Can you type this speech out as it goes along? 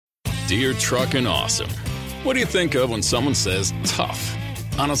Deer Truckin' Awesome. What do you think of when someone says tough?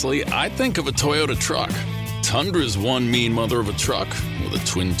 Honestly, I think of a Toyota truck. Tundra's one mean mother of a truck with a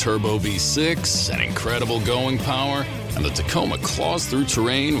twin-turbo V6 and incredible going power, and the Tacoma claws through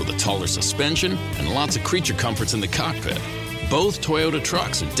terrain with a taller suspension and lots of creature comforts in the cockpit. Both Toyota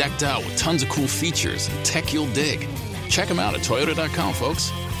trucks are decked out with tons of cool features and tech you'll dig. Check them out at Toyota.com, folks.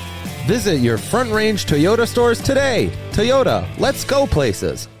 Visit your Front Range Toyota stores today. Toyota, let's go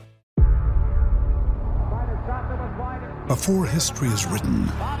places. Before history is written,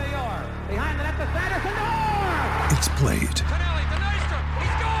 it's played.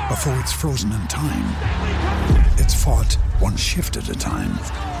 Before it's frozen in time, it's fought one shift at a time.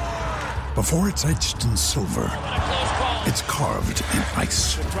 Before it's etched in silver, it's carved in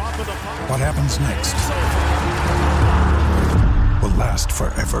ice. What happens next will last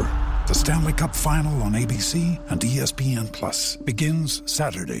forever. The Stanley Cup Final on ABC and ESPN Plus begins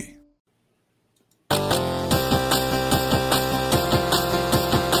Saturday.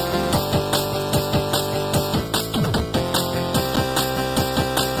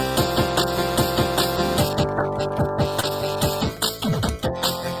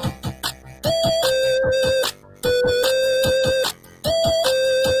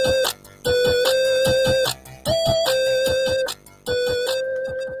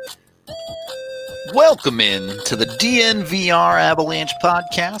 Welcome in to the DNVR Avalanche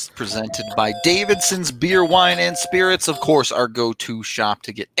Podcast, presented by Davidson's Beer, Wine, and Spirits. Of course, our go-to shop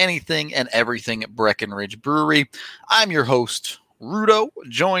to get anything and everything at Breckenridge Brewery. I'm your host, Rudolph,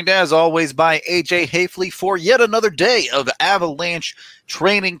 joined as always by AJ Haefele for yet another day of Avalanche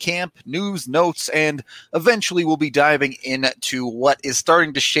training camp, news, notes, and eventually we'll be diving into what is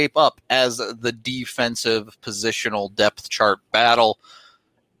starting to shape up as the defensive positional depth chart battle.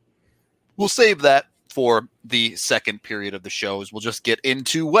 We'll save that for the second period of the show, as we'll just get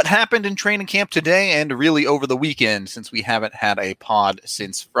into what happened in training camp today and really over the weekend, since we haven't had a pod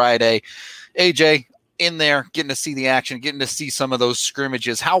since Friday. AJ, in there, getting to see the action, getting to see some of those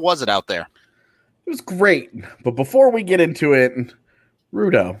scrimmages. How was it out there? It was great. But before we get into it,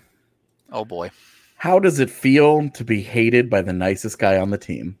 Rudo. Oh, boy. How does it feel to be hated by the nicest guy on the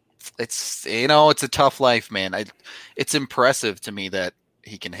team? It's a tough life, man. It's impressive to me that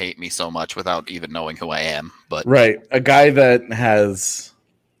he can hate me so much without even knowing who I am. But right, a guy that has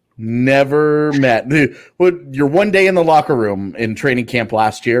never met. Your one day in the locker room in training camp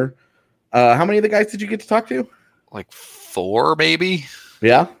last year, how many of the guys did you get to talk to? Like 4, maybe.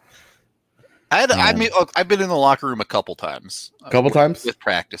 Yeah. I've been in the locker room a couple times. With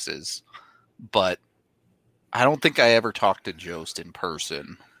practices, but I don't think I ever talked to Jost in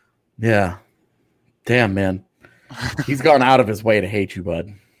person. Yeah. Damn, man. He's gone out of his way to hate you,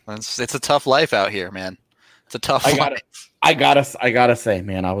 bud. It's a tough life out here, man. It's a tough life. I gotta say,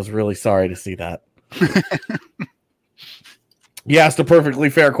 man, I was really sorry to see that. You asked a perfectly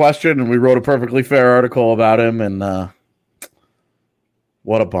fair question, and we wrote a perfectly fair article about him, and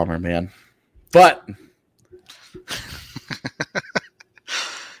what a bummer, man. But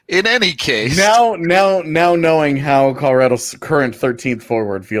in any case, now knowing how Colorado's current 13th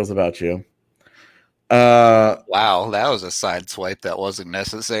forward feels about you. Wow, that was a side swipe that wasn't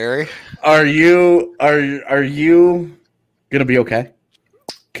necessary. Are you gonna be okay?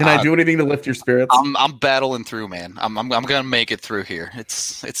 Can I do anything to lift your spirits? I'm battling through, man. I'm gonna make it through here.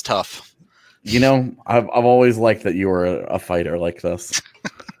 It's tough. You know, I've always liked that you were a fighter like this.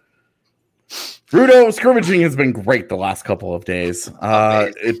 Rudo, scrimmaging has been great the last couple of days.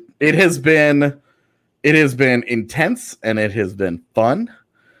 It has been intense and it has been fun,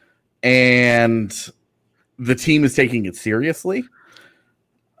 and the team is taking it seriously.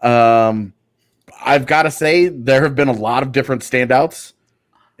 I've got to say, there have been a lot of different standouts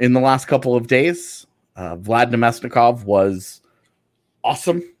in the last couple of days. Vlad Nemesnikov was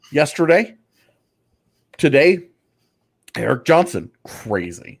awesome yesterday. Today, Erik Johnson,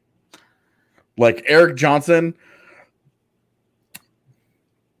 crazy. Like, Erik Johnson,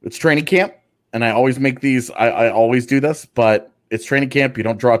 it's training camp, and I always make these, I always do this, but it's training camp. You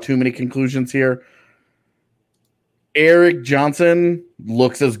don't draw too many conclusions here. Erik Johnson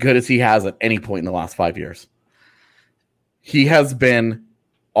looks as good as he has at any point in the last 5 years. He has been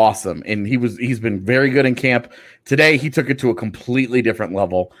awesome, and he's been very good in camp. Today, he took it to a completely different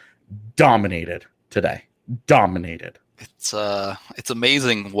level. Dominated today. Dominated. It's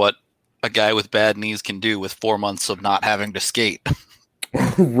amazing what a guy with bad knees can do with 4 months of not having to skate.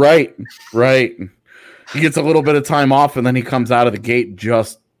 Right. He gets a little bit of time off, and then he comes out of the gate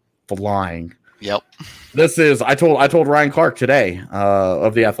just flying. Yep. I told Ryan Clark today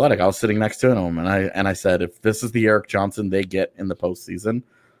of The Athletic. I was sitting next to him, and I said, if this is the Erik Johnson they get in the postseason,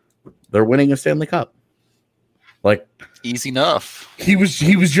 they're winning a Stanley Cup. Like, easy enough. He was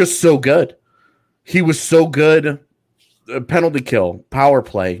just so good. He was so good. Penalty kill, power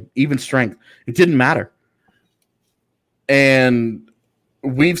play, even strength. It didn't matter. And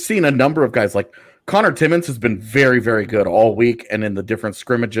we've seen a number of guys like Connor Timmins has been very, very good all week, and in the different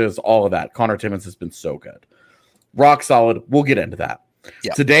scrimmages, all of that. Connor Timmins has been so good. Rock solid. We'll get into that.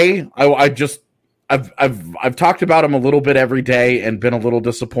 Yeah. Today, I've talked about him a little bit every day and been a little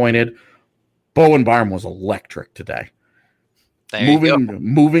disappointed. Bowen Byram was electric today.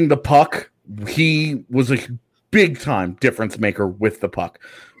 Moving the puck. He was a big time difference maker with the puck.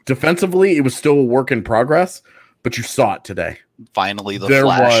 Defensively, it was still a work in progress, but you saw it today. Finally, the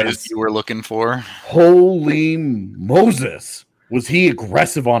flashes you were looking for. Holy Moses. Was he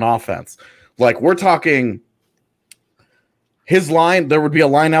aggressive on offense? Like, we're talking his line, there would be a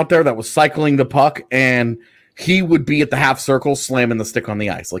line out there that was cycling the puck, and he would be at the half circle slamming the stick on the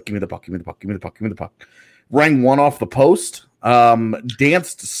ice. Like, give me the puck, give me the puck, give me the puck, give me the puck. Rang one off the post,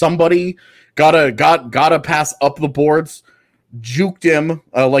 danced somebody, got a pass up the boards, juked him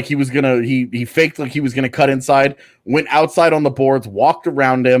like he was gonna. He faked like he was gonna cut inside, went outside on the boards, walked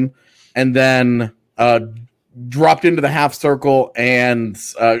around him, and then dropped into the half circle. And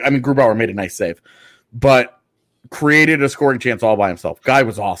Grubauer made a nice save, but created a scoring chance all by himself. Guy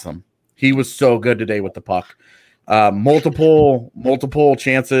was awesome. He was so good today with the puck. Multiple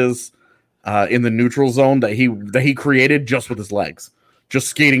chances in the neutral zone that he created just with his legs, just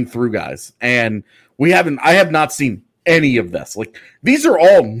skating through guys. And I have not seen any of this. Like, these are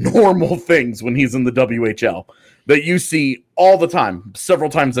all normal things when he's in the WHL that you see all the time,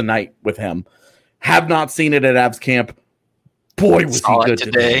 several times a night with him. Have not seen it at Avs camp. Boy, was he good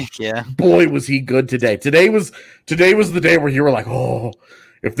today. Yeah. Boy, was he good today. Today was the day where you were like, oh,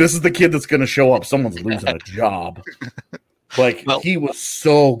 if this is the kid that's going to show up, someone's losing a job. Like, he was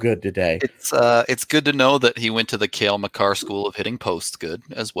so good today. It's good to know that he went to the Cale Makar School of Hitting Post good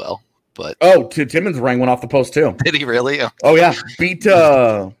as well. But Timmins rang one off the post too. Did he really? Oh yeah, beat.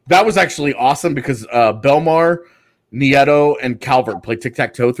 That was actually awesome because Belmar, Nieto, and Calvert played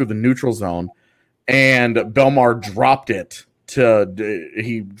tic-tac-toe through the neutral zone, and Belmar dropped it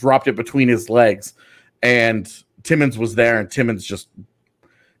between his legs, and Timmins was there, and Timmins just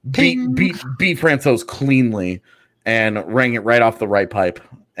beat Francouz cleanly and rang it right off the right pipe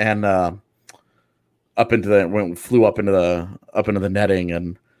and flew up into the netting,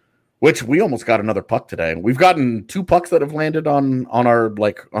 and which we almost got another puck today. We've gotten 2 pucks that have landed on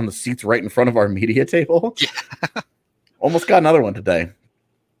the seats right in front of our media table. Yeah. Almost got another one today.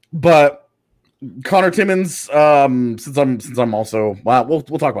 But Connor Timmins, since I'm also we'll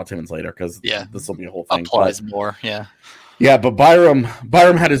talk about Timmins later because this will be a whole thing. Applies more, yeah. Yeah, but Byram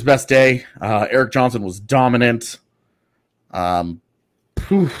had his best day. Eric Johnson was dominant. Tough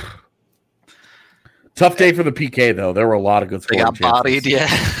day for the PK though. There were a lot of good scoring chances. They got bodied, yeah.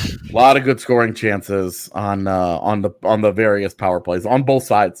 A lot of good scoring chances on the various power plays on both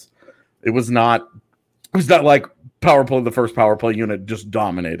sides. It was not like power play. The first power play unit just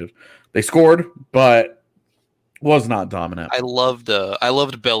dominated. They scored, but was not dominant. I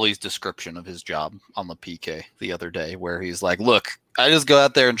loved Belly's description of his job on the PK the other day, where he's like, "Look, I just go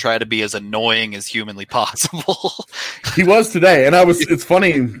out there and try to be as annoying as humanly possible." He was today, and it's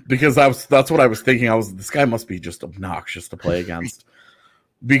funny because that's what I was thinking. This guy must be just obnoxious to play against.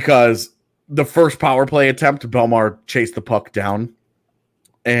 Because the first power play attempt, Belmar chased the puck down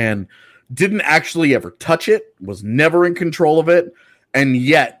and didn't actually ever touch it, was never in control of it, and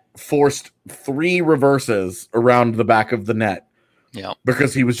yet forced 3 reverses around the back of the net. Yeah.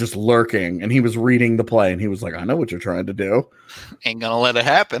 Because he was just lurking and he was reading the play and he was like, I know what you're trying to do. Ain't gonna let it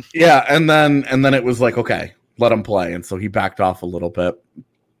happen. Yeah, and then it was like, okay, let him play. And so he backed off a little bit.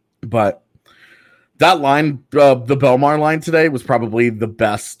 But that line, the Belmar line today, was probably the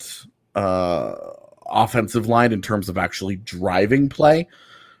best offensive line in terms of actually driving play.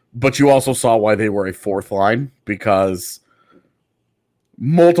 But you also saw why they were a 4th line, because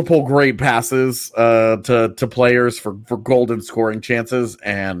multiple great passes to players for golden scoring chances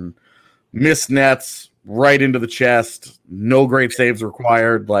and missed nets right into the chest. No great saves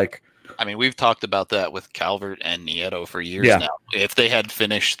required. We've talked about that with Calvert and Nieto for years now. If they had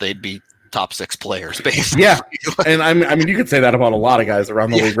finished, they'd be top 6 players, basically. Yeah, and you could say that about a lot of guys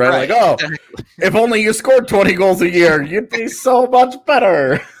around the league, right? Like, if only you scored 20 goals a year, you'd be so much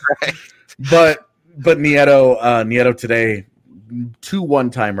better. Right. But Nieto today, 2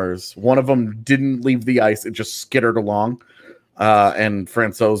 one-timers. One of them didn't leave the ice; it just skittered along. And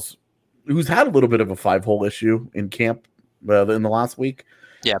Francouz, who's had a little bit of a 5-hole issue in camp in the last week,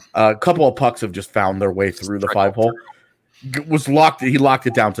 a couple of pucks have just found their way through the 5-hole. was locked. He locked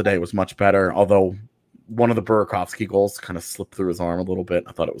it down today. It was much better. Although one of the Burakovsky goals kind of slipped through his arm a little bit.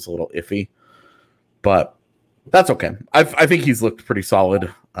 I thought it was a little iffy, but that's okay. I think he's looked pretty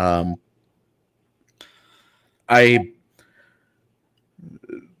solid. The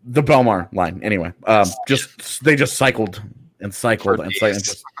Belmar line anyway. They just cycled and cycled and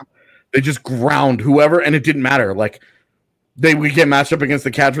they just ground whoever, and it didn't matter. Like they would get matched up against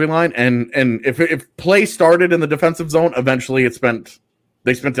the Kadri line, and if play started in the defensive zone, eventually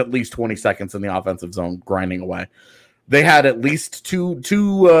they spent at least 20 seconds in the offensive zone grinding away. They had at least two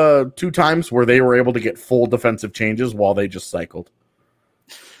times where they were able to get full defensive changes while they just cycled.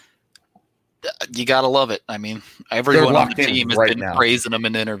 You gotta love it. I mean, everyone on the team has been praising them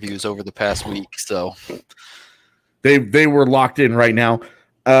in interviews over the past week. So they were locked in right now.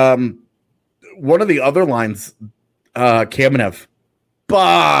 One of the other lines, Kamenev,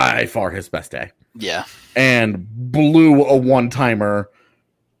 by far his best day. Yeah, and blew a one-timer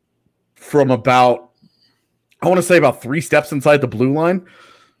from about 3 steps inside the blue line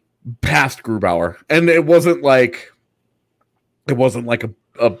past Grubauer, and it wasn't like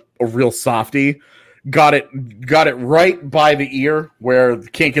a real softie. Got it right by the ear where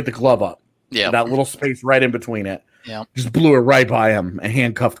can't get the glove up. Yeah, that little space right in between it. Yeah, just blew it right by him and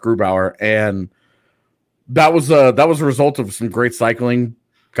handcuffed Grubauer, and that was a result of some great cycling.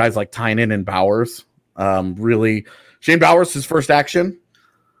 Guys like Tynan and Bowers, really. Shane Bowers, his first action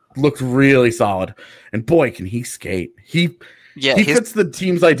looked really solid, and boy, can he skate! He fits the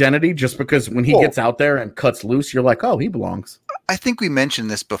team's identity just because when he gets out there and cuts loose, you're like, oh, he belongs. I think we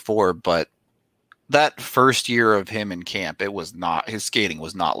mentioned this before, but that first year of him in camp, his skating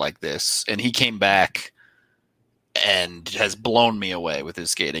was not like this, and he came back and has blown me away with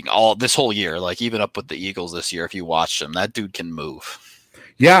his skating all this whole year. Like even up with the Eagles this year, if you watched him, that dude can move.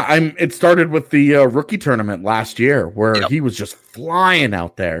 Yeah, it started with the rookie tournament last year where he was just flying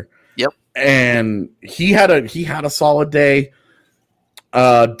out there. Yep, and he had a solid day.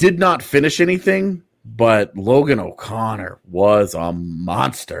 Did not finish anything, but Logan O'Connor was a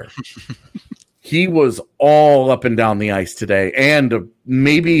monster. He was all up and down the ice today, and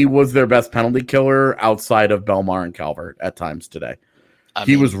maybe was their best penalty killer outside of Belmar and Calvert at times today.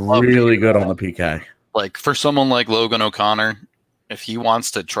 He was really good on the PK. Like for someone like Logan O'Connor, if he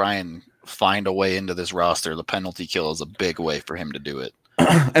wants to try and find a way into this roster, the penalty kill is a big way for him to do it.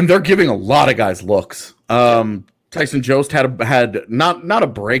 And they're giving a lot of guys looks. Tyson Jost had not a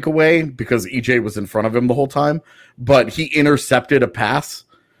breakaway because EJ was in front of him the whole time, but he intercepted a pass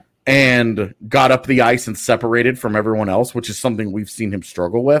and got up the ice and separated from everyone else, which is something we've seen him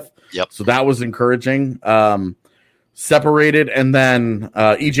struggle with. Yep. So that was encouraging. Separated, and then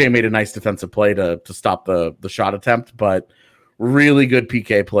EJ made a nice defensive play to stop the shot attempt, but really good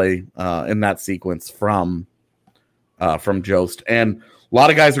PK play in that sequence from Jost. And a lot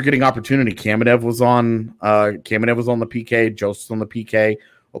of guys are getting opportunity. Kamenev was on the PK, Jost's on the PK,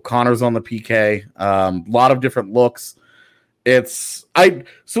 O'Connor's on the PK. A lot of different looks. So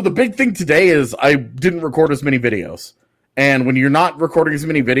the big thing today is I didn't record as many videos. And when you're not recording as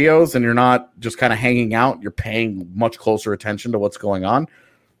many videos and you're not just kind of hanging out, you're paying much closer attention to what's going on.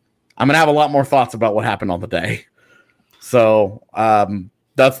 I'm going to have a lot more thoughts about what happened on the day. So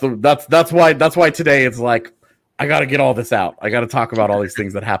that's why today it's like, I got to get all this out. I got to talk about all these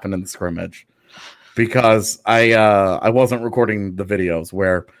things that happened in the scrimmage because I wasn't recording the videos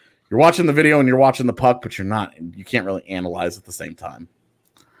where you're watching the video and you're watching the puck, but you can't really analyze at the same time.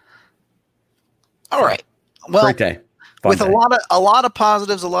 All right. Well, great day. With a lot of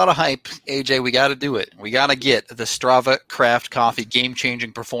positives, a lot of hype, AJ, we got to do it. We got to get the Strava Craft Coffee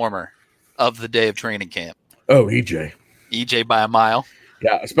game-changing performer of the day of training camp. Oh, EJ. EJ by a mile.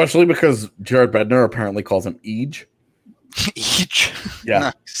 Yeah, especially because Jared Bednar apparently calls him Eej. Eej.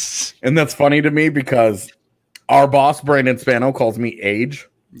 Yeah. Nice. And that's funny to me because our boss, Brandon Spano, calls me Age.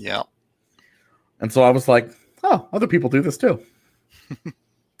 Yeah. And so I was like, oh, other people do this too.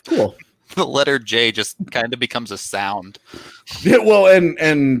 Cool. The letter J just kind of becomes a sound. Yeah, well,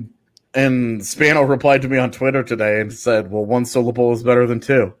 and Spano replied to me on Twitter today and said, well, one syllable is better than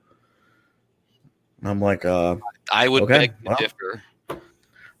two. And I'm like, I would beg to differ.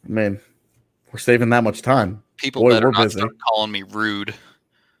 I mean, we're saving that much time. People better not start calling me rude.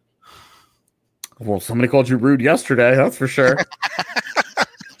 Well, somebody called you rude yesterday, that's for sure.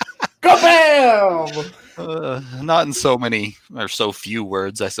 Go bam! Not in so many or so few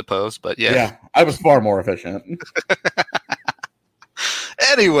words, I suppose, but yeah. Yeah, I was far more efficient.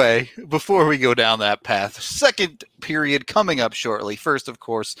 Anyway, before we go down that path, second period coming up shortly. First, of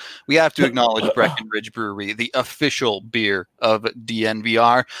course, we have to acknowledge Breckenridge Brewery, the official beer of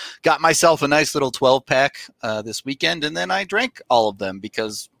DNVR. Got myself a nice little 12-pack this weekend, and then I drank all of them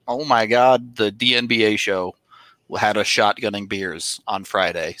because, oh my God, the DNBA show had us shotgunning beers on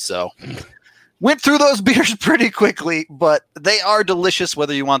Friday. So went through those beers pretty quickly, but they are delicious,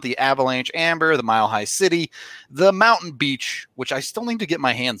 whether you want the Avalanche Amber, the Mile High City, the Mountain Beach, which I still need to get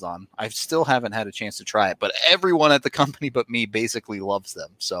my hands on. I still haven't had a chance to try it, but everyone at the company but me basically loves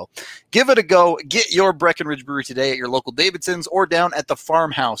them. So give it a go. Get your Breckenridge Brewery today at your local Davidson's or down at the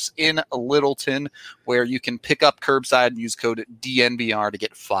Farmhouse in Littleton, where you can pick up curbside and use code DNVR to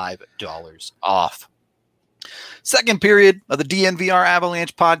get $5 off. Second period of the DNVR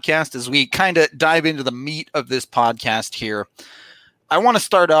Avalanche podcast, as we kind of dive into the meat of this podcast here. I want to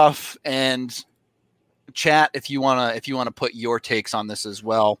start off and chat if you want to put your takes on this as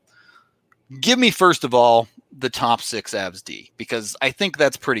well. Give me first of all the top 6 Avs D, because I think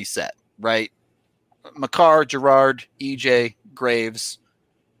that's pretty set, right? Makar, Girard, EJ, Graves,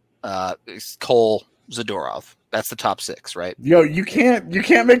 Cole, Zadorov. That's the top 6, right? Yo, you can't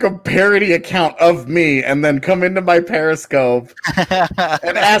make a parody account of me and then come into my Periscope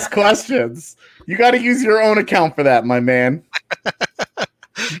and ask questions. You got to use your own account for that, my man.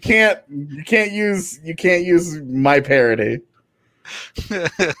 You can't use my parody.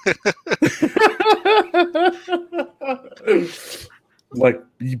 Like,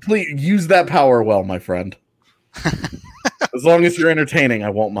 you please use that power well, my friend. As long as you're entertaining, I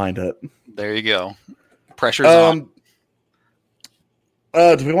won't mind it. There you go. Pressure's on.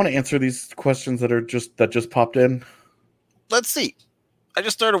 Do we want to answer these questions that just popped in? Let's see. I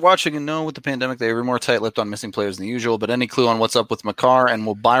just started watching and know with the pandemic they were more tight-lipped on missing players than usual, but any clue on what's up with Makar, and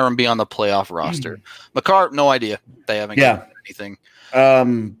will Byram be on the playoff roster? Makar, no idea. They haven't given anything.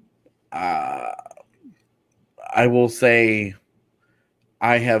 I will say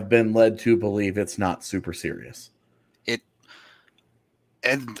I have been led to believe it's not super serious.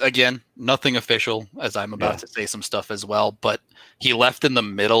 And again, nothing official, as I'm about to say some stuff as well, but he left in the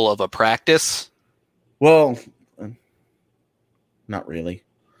middle of a practice. Well, not really.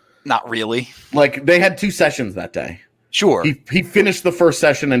 Not really. Like, they had 2 sessions that day. Sure. He finished the first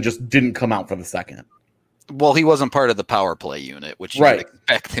session and just didn't come out for the second. Well, he wasn't part of the power play unit, which you would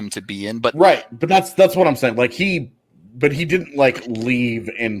expect him to be in. But that's what I'm saying. Like, he didn't like leave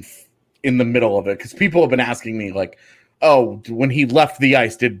in the middle of it, because people have been asking me like, oh, when he left the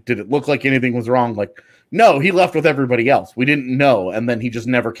ice, did it look like anything was wrong? Like, no, he left with everybody else. We didn't know, and then he just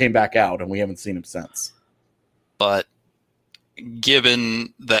never came back out, and we haven't seen him since. But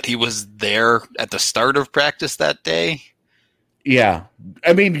given that he was there at the start of practice that day, yeah,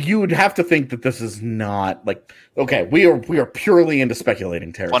 I mean, you would have to think that this is not like, okay, we are purely into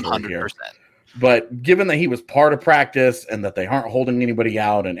speculating territory 100%. Here. But given that he was part of practice and that they aren't holding anybody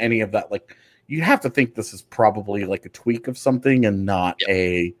out and any of that, like, you have to think this is probably like a tweak of something and not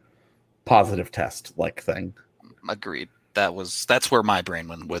a positive test like thing. Agreed. That's where my brain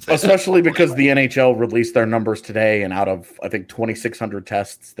went with it. Especially because the NHL released their numbers today, and out of, I think, 2,600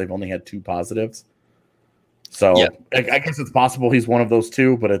 tests, they've only had 2 positives. So I guess it's possible he's one of those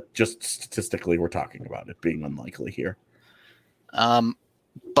 2, but it just statistically we're talking about it being unlikely here.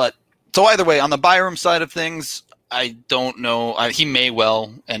 But so either way, on the Byram side of things, I don't know. He may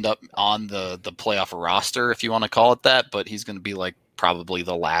well end up on the playoff roster, if you want to call it that, but he's going to be like probably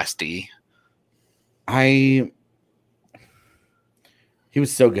the last D. He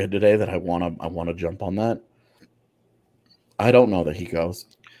was so good today that I want to jump on that. I don't know that he goes.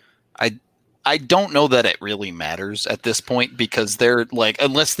 I don't know that it really matters at this point, because they're like,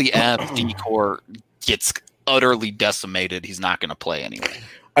 unless the Avs D core gets utterly decimated, he's not going to play anyway.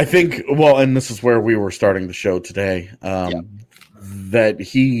 I think, well, and this is where we were starting the show today, that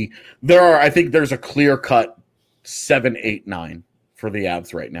I think there's a clear-cut 7, 8, 9 for the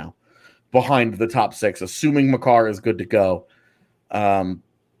Avs right now, behind the top 6, assuming Makar is good to go,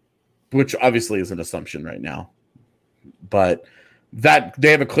 which obviously is an assumption right now. But that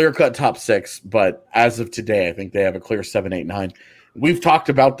they have a clear-cut top 6, but as of today, I think they have a clear 7, 8, 9. We've talked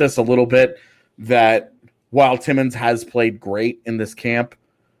about this a little bit, that while Timmins has played great in this camp,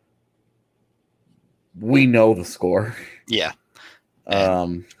 we know the score. Yeah. I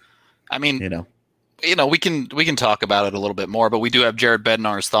mean, we can talk about it a little bit more, but we do have Jared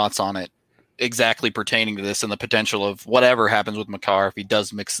Bednar's thoughts on it exactly pertaining to this and the potential of whatever happens with Makar. If he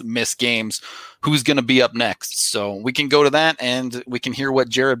does miss games, who's going to be up next? So we can go to that and we can hear what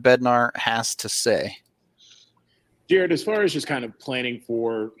Jared Bednar has to say. Jared, as far as just kind of planning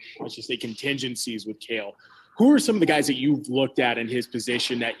for, let's just say, contingencies with Cale, Who are some of the guys that you've looked at in his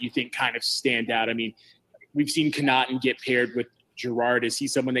position that you think kind of stand out? I mean, we've seen Connaughton get paired with Girard. Is he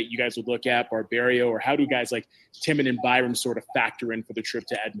someone that you guys would look at, Barberio, or how do guys like Timon and Byram sort of factor in for the trip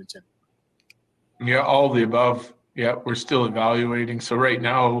to Edmonton? Yeah, all the above. Yeah, we're still evaluating. So right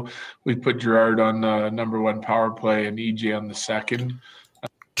now we put Girard on the number one power play and EJ on the second.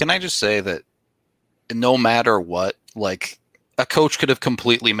 Can I just say that no matter what, like, a coach could have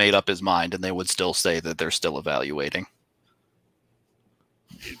completely made up his mind and they would still say that they're still evaluating.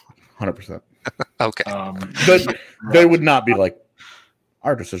 100%. Okay. But they would not be like,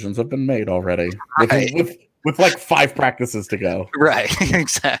 our decisions have been made already with like 5 practices to go. Right.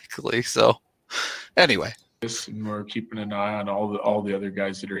 Exactly. So anyway. And we're keeping an eye on all the other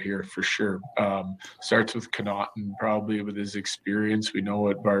guys that are here for sure. Starts with Connaughton, probably with his experience. We know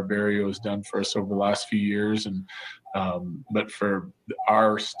what Barberio has done for us over the last few years, and but for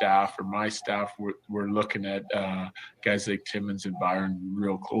our staff or my staff, we're looking at guys like Timmons and Byron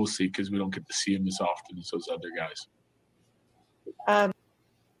real closely because we don't get to see them as often as those other guys.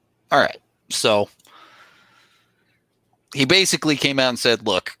 All right, so he basically came out and said,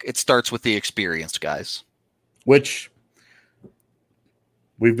 "Look, it starts with the experienced guys." Which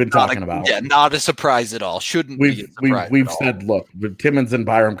we've been talking about. Yeah, not a surprise at all. Shouldn't be a surprise. We've said, look, Timmons and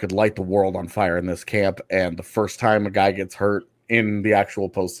Byram could light the world on fire in this camp, and the first time a guy gets hurt in the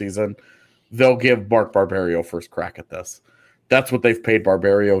actual postseason, they'll give Mark Barberio first crack at this. That's what they've paid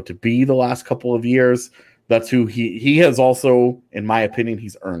Barberio to be the last couple of years. That's who he has also, in my opinion,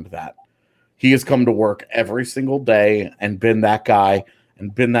 he's earned that. He has come to work every single day and been that guy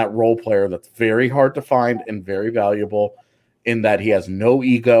and been that role player that's very hard to find and very valuable in that he has no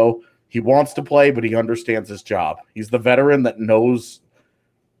ego. He wants to play, but he understands his job. He's the veteran that knows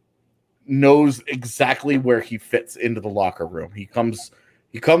exactly where he fits into the locker room. He comes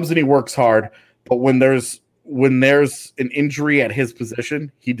and he works hard, but when there's an injury at his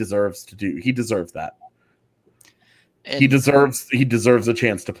position, he deserves that. And he deserves a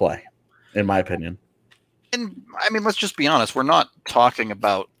chance to play, in my opinion. And I mean, let's just be honest. We're not talking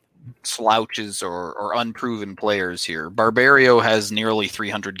about slouches or unproven players here. Barberio has nearly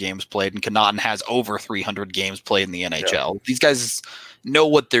 300 games played, and Connaughton has over 300 games played in the NHL. Yeah. These guys know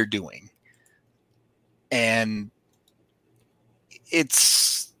what they're doing. And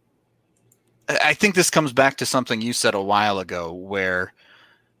I think this comes back to something you said a while ago where,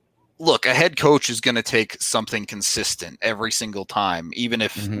 look, a head coach is going to take something consistent every single time, even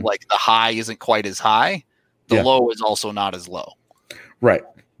if like the high isn't quite as high. The low is also not as low. Right.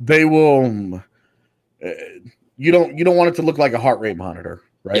 They will. You don't want it to look like a heart rate monitor,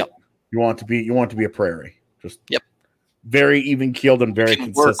 right? Yep. You want it to be a prairie. Just very even keeled and very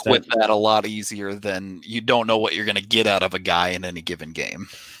consistent. Work with that a lot easier than you don't know what you're going to get out of a guy in any given game.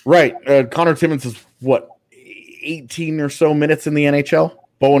 Right. Connor Timmons is 18 or so minutes in the NHL.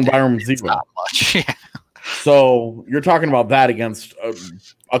 Bowen Byram 0. Not much. Yeah. So you're talking about that against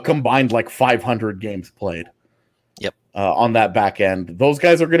a combined like 500 games played. Yep. On that back end, those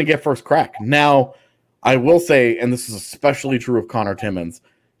guys are going to get first crack. Now, I will say, and this is especially true of Connor Timmons,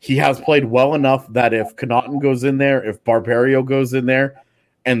 he has played well enough that if Connaughton goes in there, if Barberio goes in there,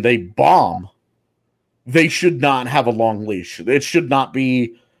 and they bomb, they should not have a long leash. It should not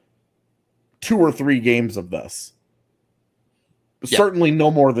be 2 or 3 games of this. Yep. Certainly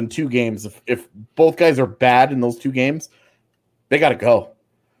no more than 2 games. If both guys are bad in those 2 games, they got to go.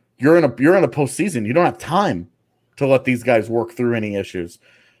 You're in a postseason. You don't have time to let these guys work through any issues.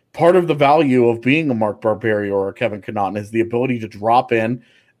 Part of the value of being a Mark Barberio or a Kevin Connaughton is the ability to drop in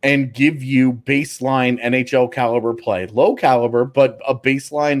and give you baseline NHL caliber play. Low caliber, but a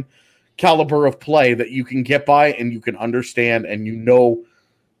baseline caliber of play that you can get by and you can understand and you know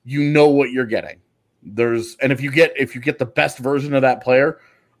what you're getting. And if you get the best version of that player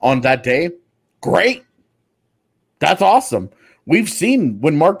on that day, great. That's awesome. We've seen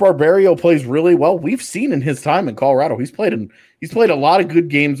when Mark Barberio plays really well, we've seen in his time in Colorado, he's played a lot of good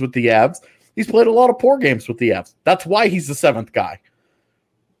games with the Avs. He's played a lot of poor games with the Avs. That's why he's the 7th guy.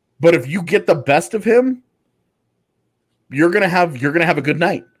 But if you get the best of him, you're gonna have a good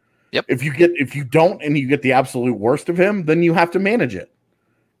night. Yep. If you don't and you get the absolute worst of him, then you have to manage it.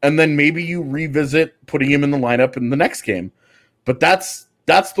 And then maybe you revisit putting him in the lineup in the next game. But that's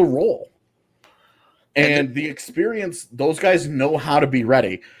the role. And the experience, those guys know how to be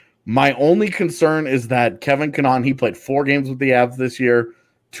ready. My only concern is that Kevin Connaughton, he played 4 games with the Avs this year.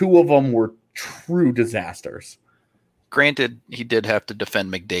 2 of them were true disasters. Granted, he did have to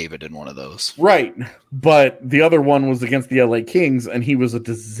defend McDavid in one of those. Right. But the other one was against the LA Kings, and he was a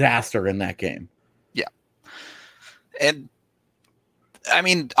disaster in that game. Yeah. And, I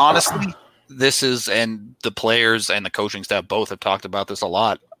mean, honestly, this is, and the players and the coaching staff both have talked about this a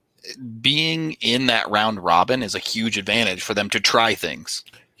lot, being in that round robin is a huge advantage for them to try things.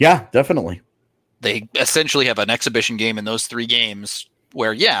 Yeah, definitely. They essentially have an exhibition game in those 3 games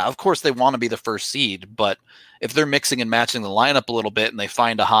where, yeah, of course they want to be the first seed, but if they're mixing and matching the lineup a little bit and they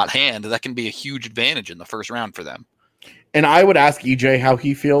find a hot hand, that can be a huge advantage in the first round for them. And I would ask EJ how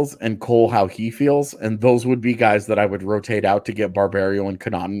he feels and Cole how he feels, and those would be guys that I would rotate out to get Barberio and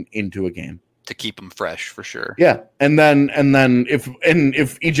Connaughton into a game. To keep them fresh, for sure. Yeah, and then if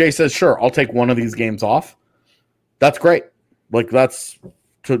EJ says, sure, I'll take one of these games off, that's great. Like, that's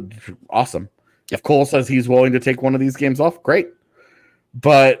awesome. Yep. If Cole says he's willing to take one of these games off, great.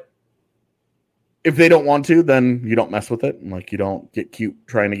 But if they don't want to, then you don't mess with it. Like, you don't get cute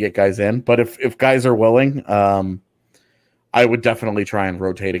trying to get guys in. But if guys are willing, I would definitely try and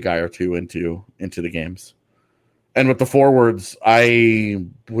rotate a guy or two into the games. And with the forwards, I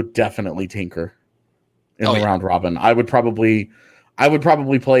would definitely tinker in the round robin. I would probably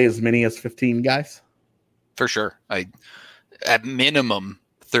play as many as 15 guys. For sure. At minimum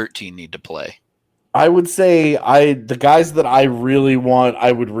 13 need to play. I would say the guys that I really want,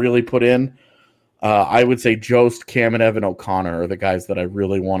 I would really put in. I would say Jost, Kamenev, and O'Connor are the guys that I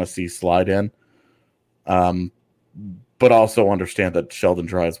really want to see slide in. But also understand that Sheldon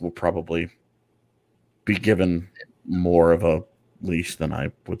Dries will probably be given more of a leash than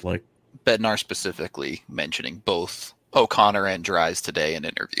I would like. Bednar specifically mentioning both O'Connor and Dries today in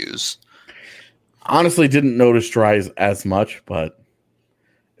interviews. Honestly, didn't notice Dries as much, but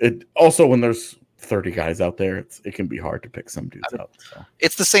it also, when there's 30 guys out there, it can be hard to pick some dudes out. So.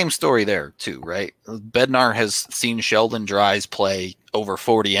 It's the same story there too, right? Bednar has seen Sheldon Dries play over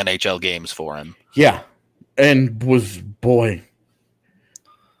 40 NHL games for him. Yeah. And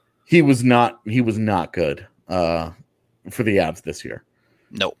he was not good for the Avs this year.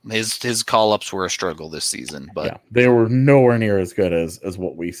 No, his call-ups were a struggle this season, but yeah, they were nowhere near as good as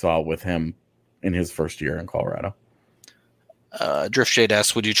what we saw with him in his first year in Colorado. Driftshade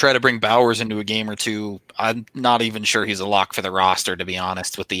asks, would you try to bring Bowers into a game or two? I'm not even sure he's a lock for the roster, to be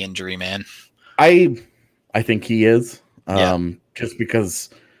honest, with the injury, man. I think he is. Just because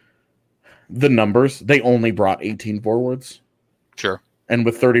the numbers, they only brought 18 forwards. Sure. And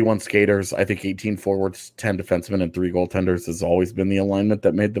with 31 skaters, I think 18 forwards, 10 defensemen, and 3 goaltenders has always been the alignment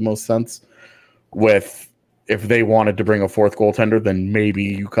that made the most sense. If they wanted to bring a 4th goaltender, then maybe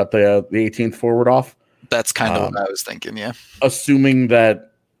you cut the 18th forward off. That's kind of what I was thinking, yeah. Assuming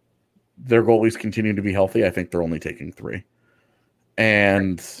that their goalies continue to be healthy, I think they're only taking 3.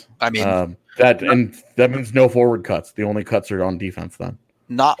 And I mean, that means no forward cuts. The only cuts are on defense then.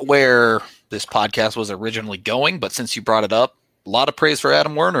 Not where this podcast was originally going, but since you brought it up, a lot of praise for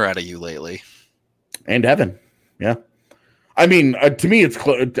Adam Werner out of you lately. And Evan, yeah. I mean, to me, it's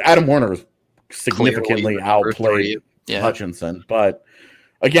Adam Werner is significantly outplayed Hutchinson. But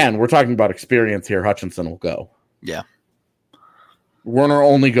again, we're talking about experience here. Hutchinson will go. Yeah. Werner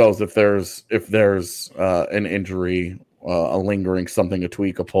only goes if there's an injury, a lingering something, a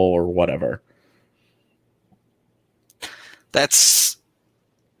tweak, a pull, or whatever.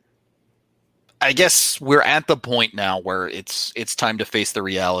 I guess we're at the point now where it's time to face the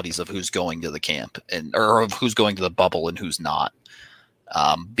realities of who's going to the camp or of who's going to the bubble and who's not.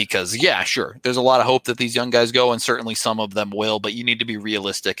 Because yeah, sure, there's a lot of hope that these young guys go, and certainly some of them will, but you need to be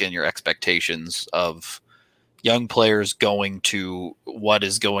realistic in your expectations of young players going to what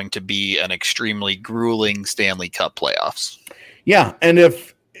is going to be an extremely grueling Stanley Cup playoffs. Yeah, and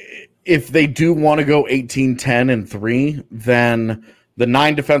if they do want to go 18-10-3, then the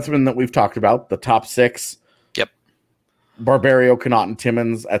 9 defensemen that we've talked about, the top 6. Yep. Barberio, Connaughton,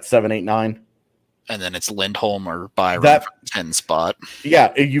 Timmins at 7, 8, 9. And then it's Lindholm or Byram for the 10 spot.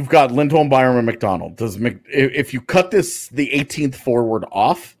 Yeah, you've got Lindholm, Byram, and McDonald. If you cut the 18th forward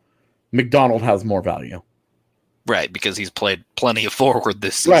off, McDonald has more value. Right, because he's played plenty of forward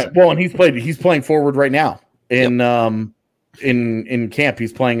this season. Right. Well, and he's playing forward right now. In camp,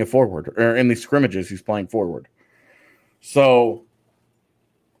 he's playing a forward, or in the scrimmages, he's playing forward. So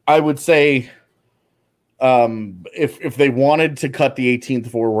I would say if they wanted to cut the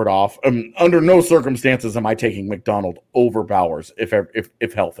 18th forward off, under no circumstances am I taking McDonald over Bowers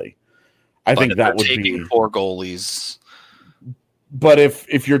if healthy. I think that would be 4 goalies. But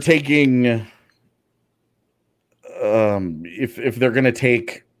if you're taking if they're going to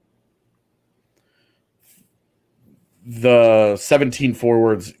take the 17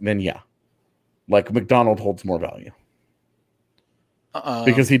 forwards, then yeah, like McDonald holds more value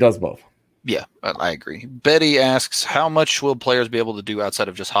because he does both. Yeah, I agree. Betty asks, how much will players be able to do outside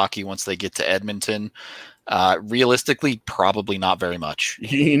of just hockey once they get to Edmonton? Realistically, probably not very much.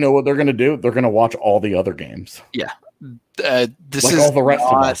 You know what they're going to do? They're going to watch all the other games. Yeah. This like is all the rest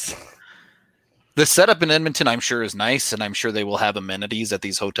of us. The setup in Edmonton, I'm sure, is nice, and I'm sure they will have amenities at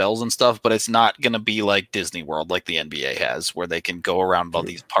these hotels and stuff, but it's not going to be like Disney World like the NBA has, where they can go around all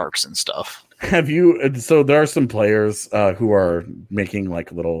these parks and stuff. So there are some players who are making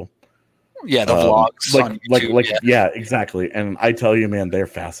like little... Yeah, the vlogs on YouTube, yeah, exactly. And I tell you, man, they're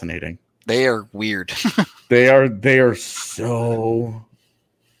fascinating. They are weird. They are so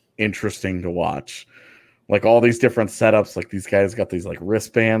interesting to watch. Like all these different setups, like these guys got these like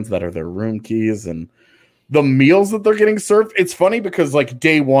wristbands that are their room keys, and the meals that they're getting served. It's funny because like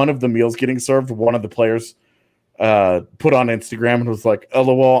day one of the meals getting served, one of the players put on Instagram and was like,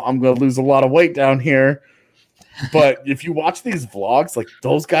 LOL, I'm going to lose a lot of weight down here. But if you watch these vlogs, like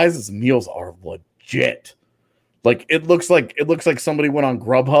those guys' meals are legit. Like it looks like somebody went on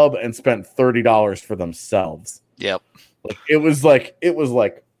Grubhub and spent $30 for themselves. Yep. Like it was like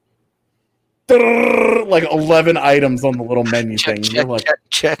 11 items on the little menu thing. You're like,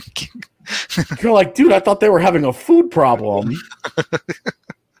 check. You're like, dude, I thought they were having a food problem.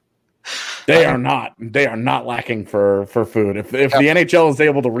 They are not. They are not lacking for food. If the NHL is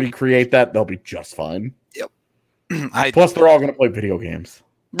able to recreate that, they'll be just fine. Yep. Plus, they're all going to play video games.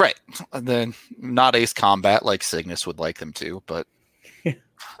 Right. Then not Ace Combat like Cygnus would like them to, but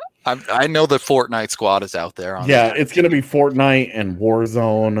I know the Fortnite squad is out there. It's going to be Fortnite and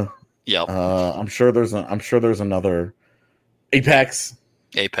Warzone. Yep. I'm sure there's another Apex.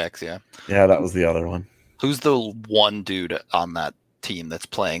 Apex, yeah. Yeah, that was the other one. Who's the one dude on that team that's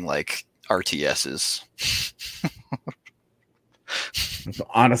playing like RTSs?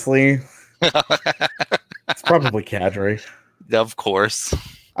 Honestly, it's probably Kadri. Of course.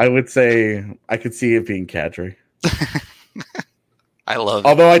 I would say I could see it being Kadri. I love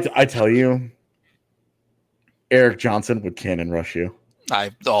Although I tell you, Eric Johnson would cannon rush you. I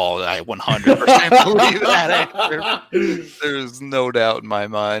 100% believe that answer. There's no doubt in my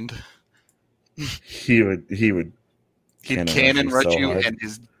mind. He'd cannon rush you, and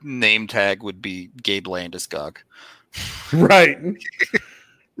his name tag would be Gabe Landeskog. Right.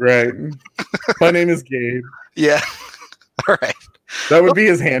 Right. My name is Gabe. Yeah. All right. That would be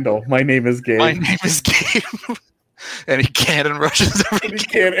his handle. My name is Gabe. My name is Gabe. And he cannon rushes every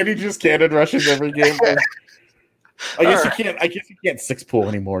game. And he just cannon rushes every game. I guess you can't 6 pool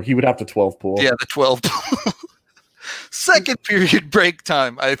anymore. He would have to 12 pool. Yeah, the 12 pool. Second period break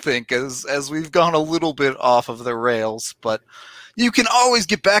time, I think, as we've gone a little bit off of the rails, but you can always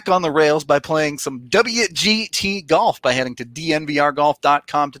get back on the rails by playing some WGT golf by heading to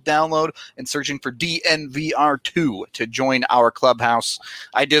DNVRgolf.com to download and searching for DNVR2 to join our clubhouse.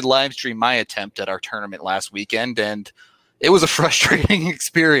 I did live stream my attempt at our tournament last weekend, and it was a frustrating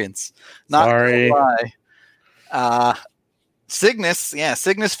experience. Not Sorry. gonna lie.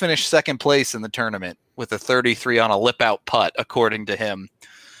 Cygnus finished second place in the tournament with a 33 on a lip out putt, according to him.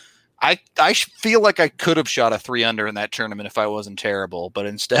 I feel like I could have shot a 3-under in that tournament if I wasn't terrible, but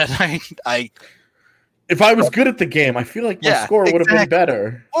instead if I was good at the game, I feel like my score would have been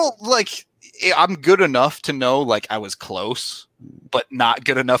better. Well, like I'm good enough to know like I was close, but not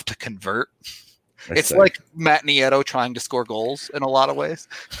good enough to convert. It's like Matt Nieto trying to score goals in a lot of ways.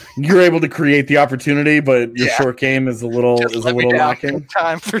 You're able to create the opportunity, but your short game is a little lacking.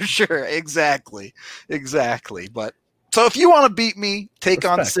 Time for sure. Exactly. But so if you want to beat me, take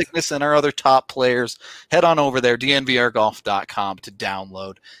on Cygnus and our other top players, head on over there, dnvrgolf.com to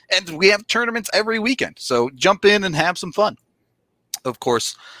download. And we have tournaments every weekend, so jump in and have some fun. Of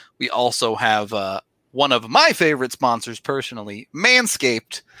course, we also have one of my favorite sponsors personally,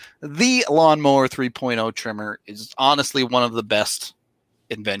 Manscaped. The Lawnmower 3.0 trimmer is honestly one of the best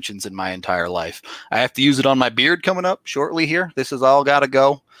inventions in my entire life. I have to use it on my beard coming up shortly here. This is all got to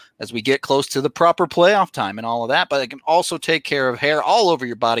go as we get close to the proper playoff time and all of that, but it can also take care of hair all over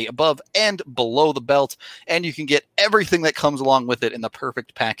your body, above and below the belt, and you can get everything that comes along with it in the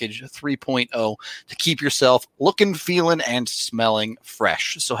perfect package 3.0 to keep yourself looking, feeling, and smelling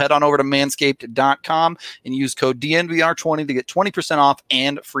fresh. So head on over to manscaped.com and use code DNVR20 to get 20% off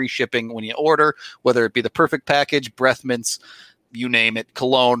and free shipping when you order, whether it be the perfect package, breath mints, you name it,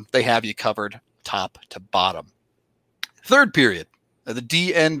 cologne, they have you covered top to bottom. Third period. The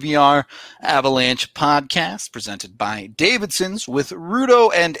DNVR Avalanche Podcast, presented by Davidson's with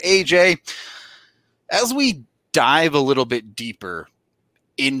Rudo and AJ. As we dive a little bit deeper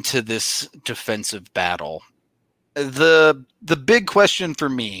into this defensive battle, the big question for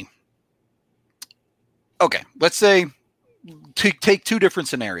me, okay, let's say take two different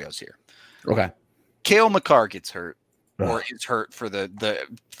scenarios here. Okay. Cale Makar gets hurt or is hurt for the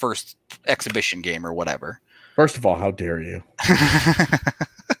first exhibition game or whatever. First of all, how dare you?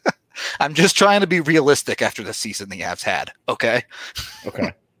 I'm just trying to be realistic after the season the Avs had. Okay.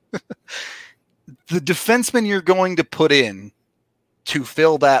 Okay. The defenseman you're going to put in to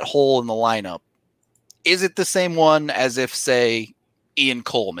fill that hole in the lineup, is it the same one as if, say, Ian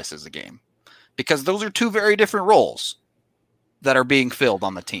Cole misses a game? Because those are two very different roles that are being filled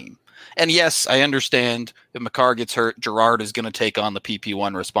on the team. And yes, I understand if Makar gets hurt, Girard is going to take on the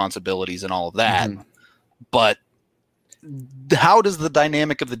PP1 responsibilities and all of that. Mm-hmm. But how does the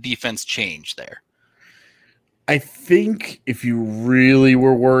dynamic of the defense change there? I think if you really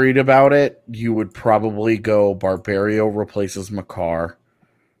were worried about it, you would probably go Barberio replaces Makar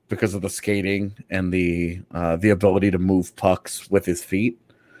because of the skating and the ability to move pucks with his feet.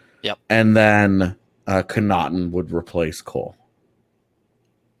 Yep. And then Connaughton would replace Cole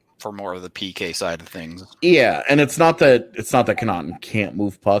for more of the PK side of things. Yeah, and it's not that Connaughton can't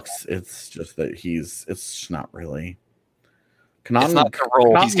move pucks. It's just that it's not really. Connaughton, it's not the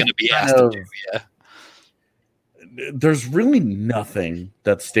role he's going to be asked to do. Yeah. There's really nothing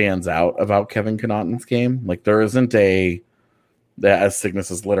that stands out about Kevin Connaughton's game. Like there isn't as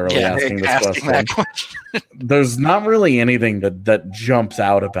Cygnus is literally asking this question. There's not really anything that jumps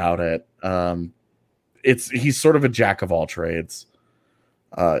out about it. He's sort of a jack of all trades.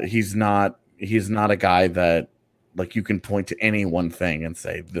 He's not a guy that like you can point to any one thing and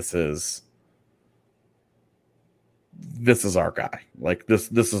say this is our guy. Like this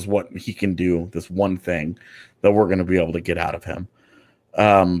is what he can do, this one thing that we're going to be able to get out of him.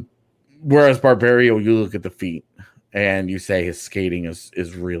 Whereas Barberio, you look at the feet and you say his skating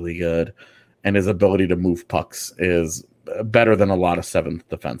is really good and his ability to move pucks is better than a lot of seventh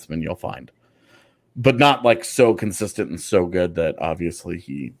defensemen you'll find. But not like so consistent and so good that obviously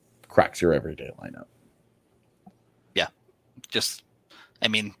he cracks your everyday lineup. Yeah.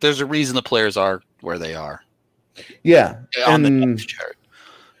 There's a reason the players are where they are. Yeah. On the depth chart.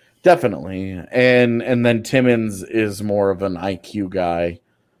 Definitely. And then Timmins is more of an IQ guy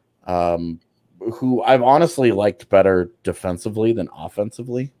who I've honestly liked better defensively than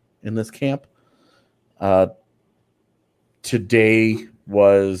offensively in this camp. Today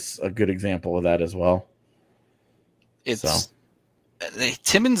was a good example of that as well.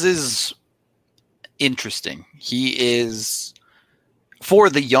 Timmins is interesting. He is, for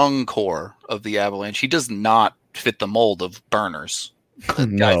the young core of the Avalanche, he does not fit the mold of burners.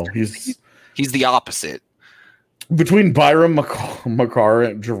 No, he's the opposite. Between Byram,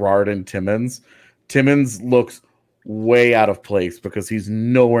 Makar, Girard, and Timmins looks way out of place because he's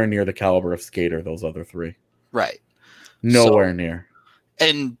nowhere near the caliber of skater those other three. Right. Nowhere near.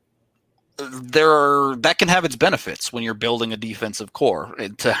 And that can have its benefits when you're building a defensive core,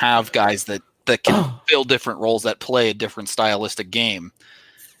 and to have guys that can fill different roles, that play a different stylistic game,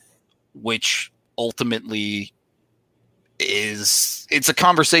 which ultimately it's a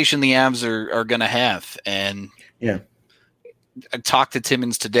conversation the Avs are going to have. And yeah, I talked to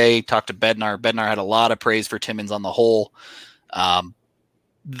Timmins today, talked to Bednar. Bednar had a lot of praise for Timmins on the whole.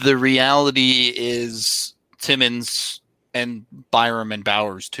 The reality is Timmins and Byram and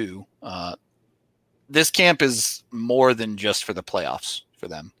Bowers too. This camp is more than just for the playoffs for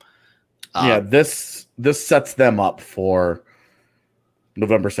them. This sets them up for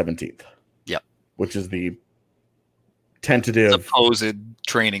November 17th. Yep. Which is the tentative supposed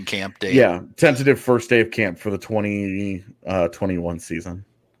training camp day. Yeah, tentative first day of camp for the 2021 season.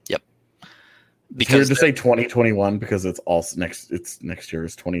 Yep. Because it's weird to say 2021 because it's next year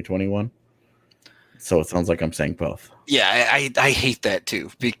is 2021. So it sounds like I'm saying both. Yeah, I hate that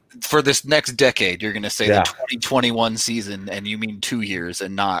too. For this next decade, you're going to say the 2021 season, and you mean 2 years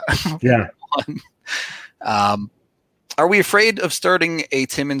and not one. Are we afraid of starting a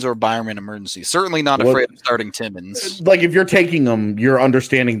Timmins or Byram emergency? Certainly not afraid of starting Timmins. Like if you're taking them, you're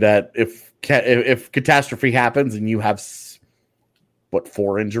understanding that if catastrophe happens and you have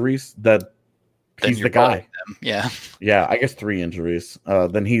 4 injuries, then he's the guy. Yeah, I guess 3 injuries.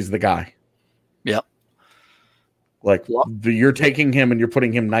 Then he's the guy. Yep. Like you're taking him and you're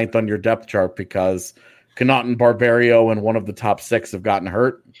putting him 9th on your depth chart because Connaughton, Barberio, and one of the top 6 have gotten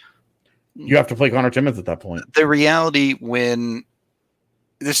hurt. You have to play Connor Timmins at that point. The reality when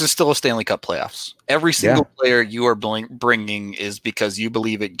this is still a Stanley Cup playoffs, every single player you are bringing is because you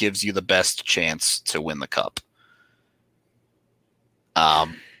believe it gives you the best chance to win the cup.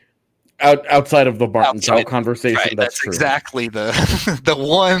 Outside of the Barton Cow conversation, right, that's true. Exactly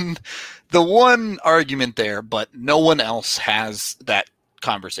the one argument there, but no one else has that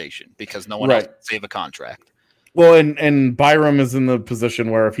conversation because no one else can save a contract. Well, and Byram is in the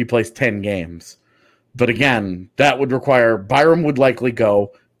position where if he plays 10 games, but again, that would require Byram would likely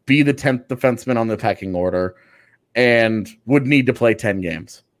go, be the 10th defenseman on the pecking order, and would need to play 10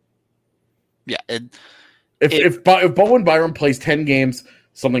 games. Yeah. If Bowen Byram plays 10 games,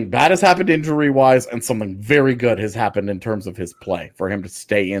 something bad has happened injury-wise, and something very good has happened in terms of his play for him to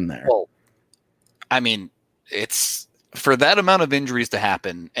stay in there. Well, I mean, it's for that amount of injuries to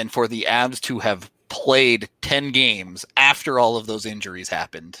happen and for the Avs to have played 10 games after all of those injuries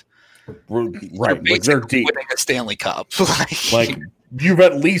happened. Right. Like they're deep. Winning a Stanley Cup. like you've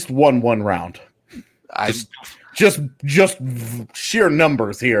at least won one round. Just sheer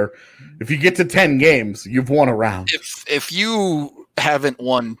numbers here. If you get to 10 games, you've won a round. If you haven't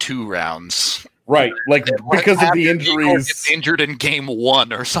won 2 rounds, right? Like because of the injuries, gets injured in game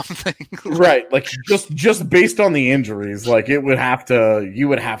 1 or something, right? Like just based on the injuries, like you would have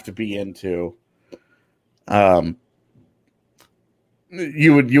to be into,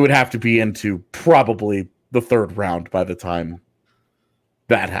 you would have to be into probably the 3rd round by the time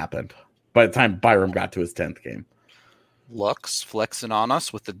that happened. By the time Byram got to his 10th game. Lux flexing on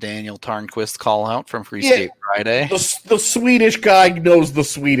us with the Daniel Tarnquist call out from Free State Friday. The Swedish guy knows the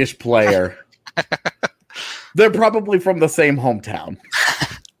Swedish player. They're probably from the same hometown.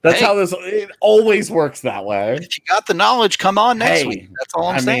 That's how it always works that way. If you got the knowledge, come on next week. That's all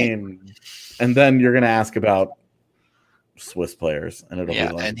I'm saying. And then you're going to ask about Swiss players, and it'll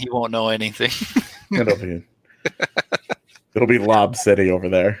be like, and he won't know anything. It'll be Lob City over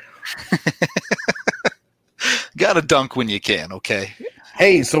there. Gotta dunk when you can, okay?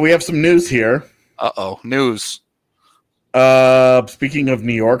 Hey, so we have some news here. News. Speaking of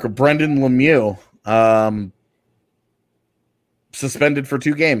New York, Brendan Lemieux suspended for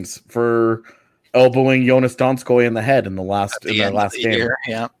 2 games for elbowing Jonas Donskoy in the head in the last game. Year.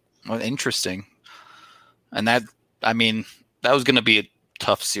 Yeah, well, interesting. And that was going to be a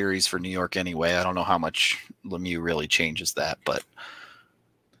tough series for New York anyway. I don't know how much Lemieux really changes that, but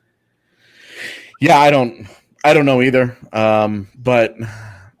yeah, I don't know either. But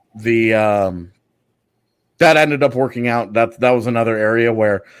the that ended up working out. That was another area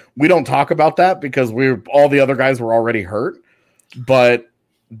where we don't talk about that because all the other guys were already hurt. But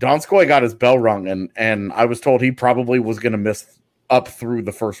Donskoy got his bell rung, and I was told he probably was going to miss up through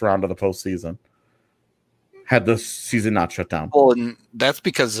the first round of the postseason had the season not shut down. Well, and that's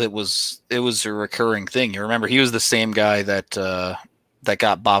because it was a recurring thing. You remember he was the same guy that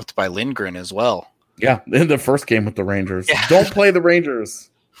got bopped by Lindgren as well. Yeah, in the first game with the Rangers. Yeah. Don't play the Rangers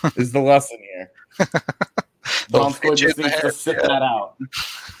is the lesson here. Donskoy just needs to sit that out.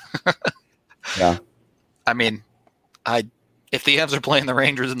 Yeah. I mean, if the Avs are playing the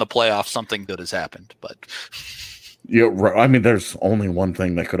Rangers in the playoffs, something good has happened. But I mean, there's only one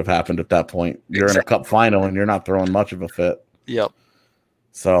thing that could have happened at that point. You're in a cup final and you're not throwing much of a fit. Yep.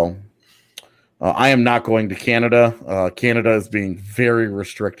 So I am not going to Canada. Canada is being very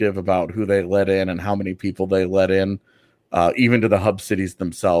restrictive about who they let in and how many people they let in, even to the hub cities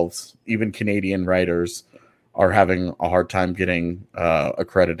themselves. Even Canadian writers are having a hard time getting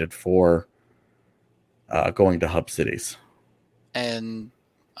accredited for going to hub cities. And,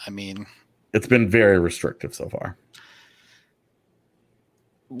 I mean, it's been very restrictive so far.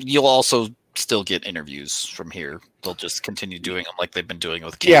 You'll also still get interviews from here. They'll just continue doing them like they've been doing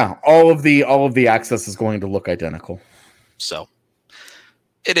with Canada. Yeah, all of the access is going to look identical. So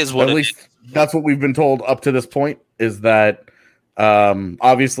it is what at least that's what we've been told up to this point, is that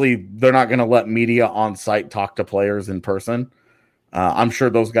obviously they're not going to let media on site talk to players in person. I'm sure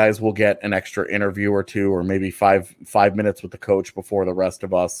those guys will get an extra interview or 2, or maybe five minutes with the coach before the rest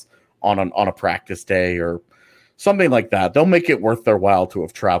of us on a practice day or something like that. They'll make it worth their while to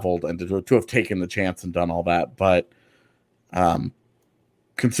have traveled and to have taken the chance and done all that. But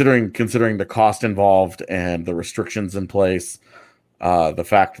considering the cost involved and the restrictions in place, the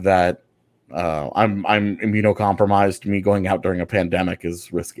fact that I'm immunocompromised, me going out during a pandemic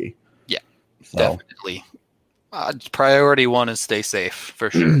is risky. Yeah, so. Definitely. Priority 1 is stay safe for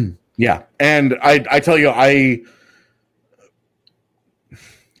sure. Yeah, and I tell you, I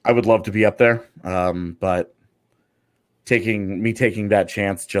would love to be up there, but taking that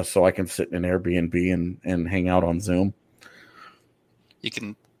chance just so I can sit in an Airbnb and hang out on Zoom. You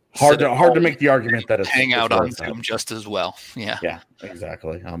can hard to make the argument that it's hang out on Zoom just as well. Yeah. Yeah,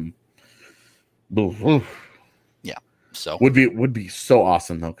 exactly. Yeah. So would be so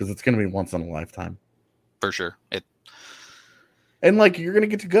awesome though, because it's going to be once in a lifetime. For sure. And like you're going to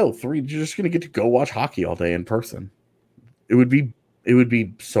get to go you're just going to get to go watch hockey all day in person. It would be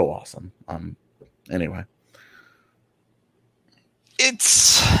so awesome. Anyway.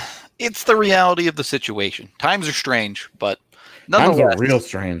 It's It's the reality of the situation. Times are strange, but nonetheless, times are real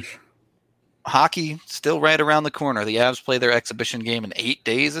strange. Hockey still right around the corner. The Avs play their exhibition game in 8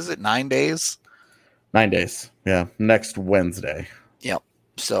 days. Is it 9 days? 9 days. Yeah, next Wednesday. Yep.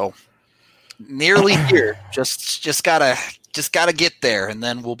 So nearly here. Just gotta get there, and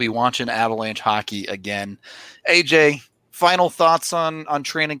then we'll be watching Avalanche hockey again. AJ, final thoughts on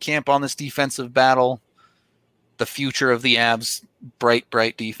training camp, on this defensive battle, the future of the Avs'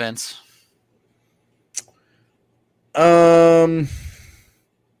 bright defense.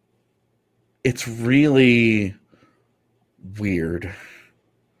 It's really weird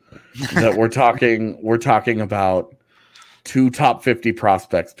that we're talking about 2 top 50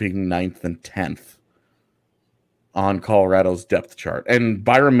 prospects being 9th and 10th on Colorado's depth chart. And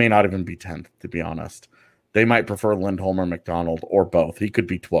Byram may not even be 10th, to be honest. They might prefer Lindholm or McDonald or both. He could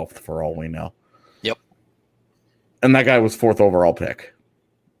be 12th for all we know. Yep. And that guy was 4th overall pick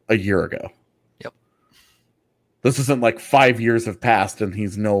a year ago. Yep. This isn't like 5 years have passed and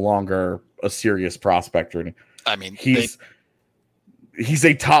he's no longer a serious prospect. I mean, he's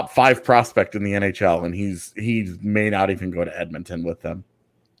a top 5 prospect in the NHL, and he may not even go to Edmonton with them.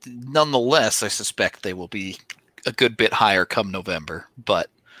 Nonetheless, I suspect they will be a good bit higher come November,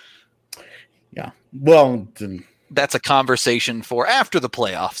 but yeah, well, that's a conversation for after the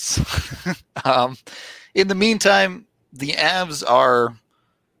playoffs. In the meantime, the Avs are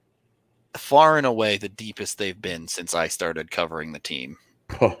far and away the deepest they've been since I started covering the team.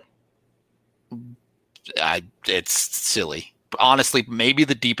 It's silly. Honestly, maybe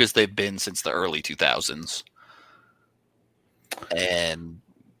the deepest they've been since the early 2000s. And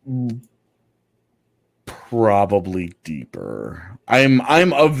probably deeper.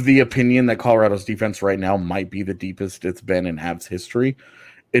 I'm of the opinion that Colorado's defense right now might be the deepest it's been in Avs history.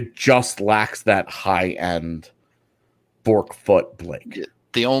 It just lacks that high-end Bork-Foot Blake.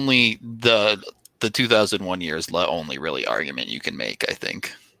 The 2001 year is the only really argument you can make, I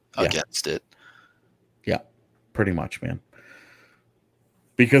think, against it. Yeah, pretty much, man.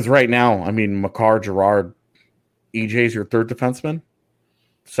 Because right now, I mean, Makar, Girard, EJ's your 3rd defenseman?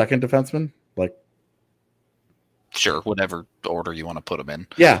 2nd defenseman? Like, sure, whatever order you want to put them in.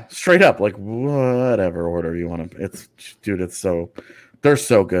 Yeah, straight up, like whatever order you want to. They're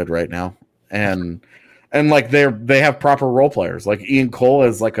so good right now, and like they have proper role players. Like Ian Cole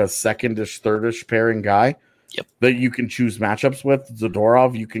is like a 2nd-ish, 3rd-ish pairing guy. Yep. That you can choose matchups with.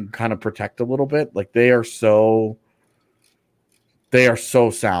 Zadorov, you can kind of protect a little bit. Like they are so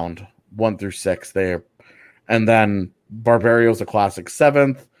sound 1 through 6 there, and then Barberio's a classic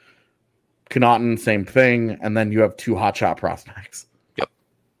 7th. Connaughton, same thing, and then you have 2 hotshot prospects. Yep,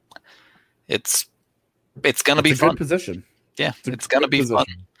 it's gonna be fun. Good position. Yeah, it's gonna be fun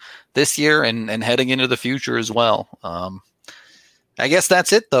this year and heading into the future as well. I guess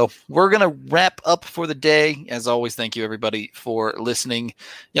that's it, though. We're going to wrap up for the day. As always, thank you, everybody, for listening.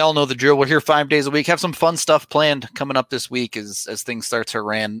 Y'all know the drill. We're here 5 days a week. Have some fun stuff planned coming up this week as things start to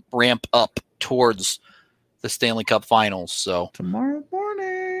ramp up towards the Stanley Cup Finals. So tomorrow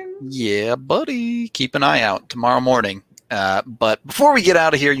morning. Yeah, buddy. Keep an eye out tomorrow morning. But before we get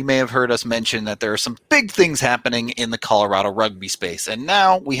out of here, you may have heard us mention that there are some big things happening in the Colorado rugby space. And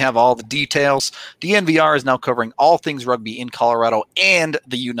now we have all the details. DNVR is now covering all things rugby in Colorado and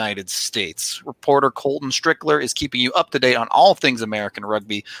the United States. Reporter Colton Strickler is keeping you up to date on all things American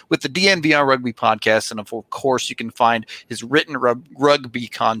rugby with the DNVR Rugby Podcast. And of course, you can find his written rugby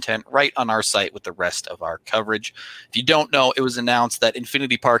content right on our site with the rest of our coverage. If you don't know, it was announced that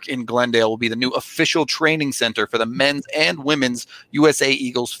Infinity Park in Glendale will be the new official training center for the men's and women's USA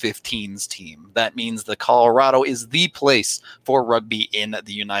Eagles 15s team. That means the Colorado is the place for rugby in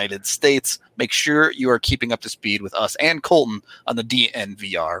the United States. Make sure you are keeping up to speed with us and Colton on the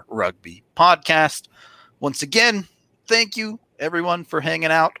DNVR Rugby Podcast. Once again, thank you everyone for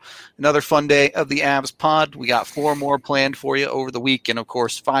hanging out. Another fun day of the Avs pod. We got 4 more planned for you over the week, and of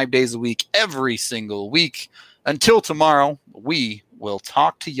course 5 days a week every single week. Until tomorrow, we will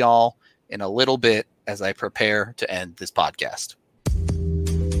talk to y'all in a little bit as I prepare to end this podcast.